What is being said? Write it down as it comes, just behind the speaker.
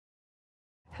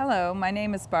Hello, my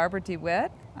name is Barbara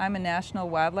DeWitt. I'm a National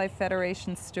Wildlife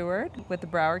Federation steward with the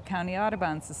Broward County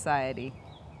Audubon Society.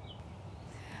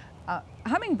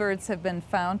 Hummingbirds have been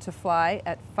found to fly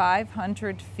at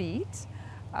 500 feet.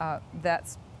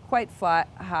 That's quite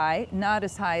high, not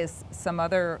as high as some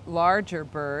other larger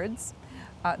birds.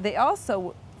 They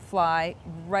also fly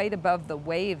right above the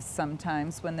waves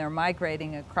sometimes when they're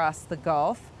migrating across the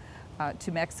Gulf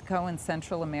to Mexico and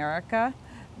Central America.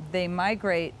 They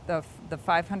migrate the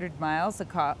 500 miles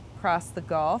across the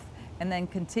Gulf and then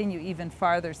continue even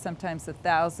farther, sometimes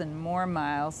 1,000 more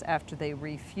miles after they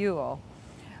refuel.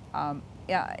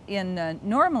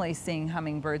 Normally seeing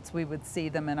hummingbirds, we would see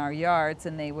them in our yards,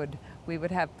 and we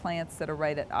would have plants that are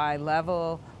right at eye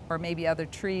level, or maybe other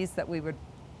trees that we would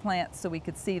plant so we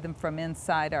could see them from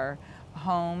inside our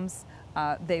homes.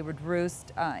 They would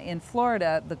roost. In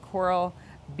Florida, the coral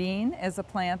bean is a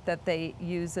plant that they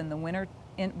use in the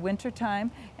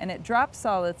wintertime, and it drops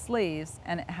all its leaves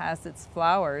and it has its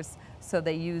flowers, so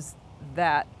they use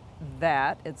that.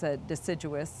 It's a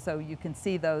deciduous, so you can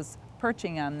see those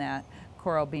perching on that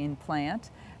coral bean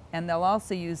plant. And they'll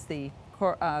also use the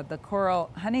coral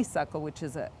honeysuckle, which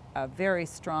is a very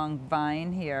strong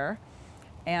vine here,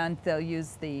 and they'll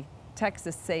use the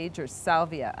Texas sage or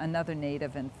salvia, another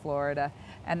native in Florida,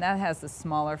 and that has a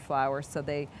smaller flower, so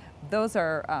those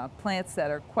are plants that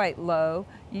are quite low.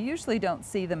 You usually don't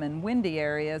see them in windy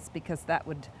areas because that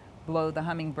would blow the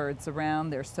hummingbirds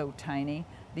around. They're so tiny.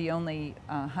 The only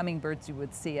hummingbirds you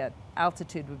would see at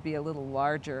altitude would be a little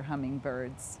larger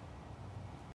hummingbirds.